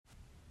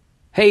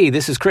Hey,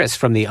 this is Chris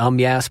from the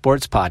Yeah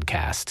Sports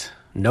Podcast.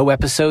 No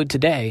episode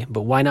today,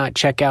 but why not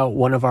check out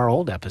one of our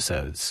old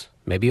episodes?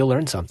 Maybe you'll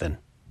learn something.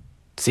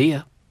 See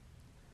ya.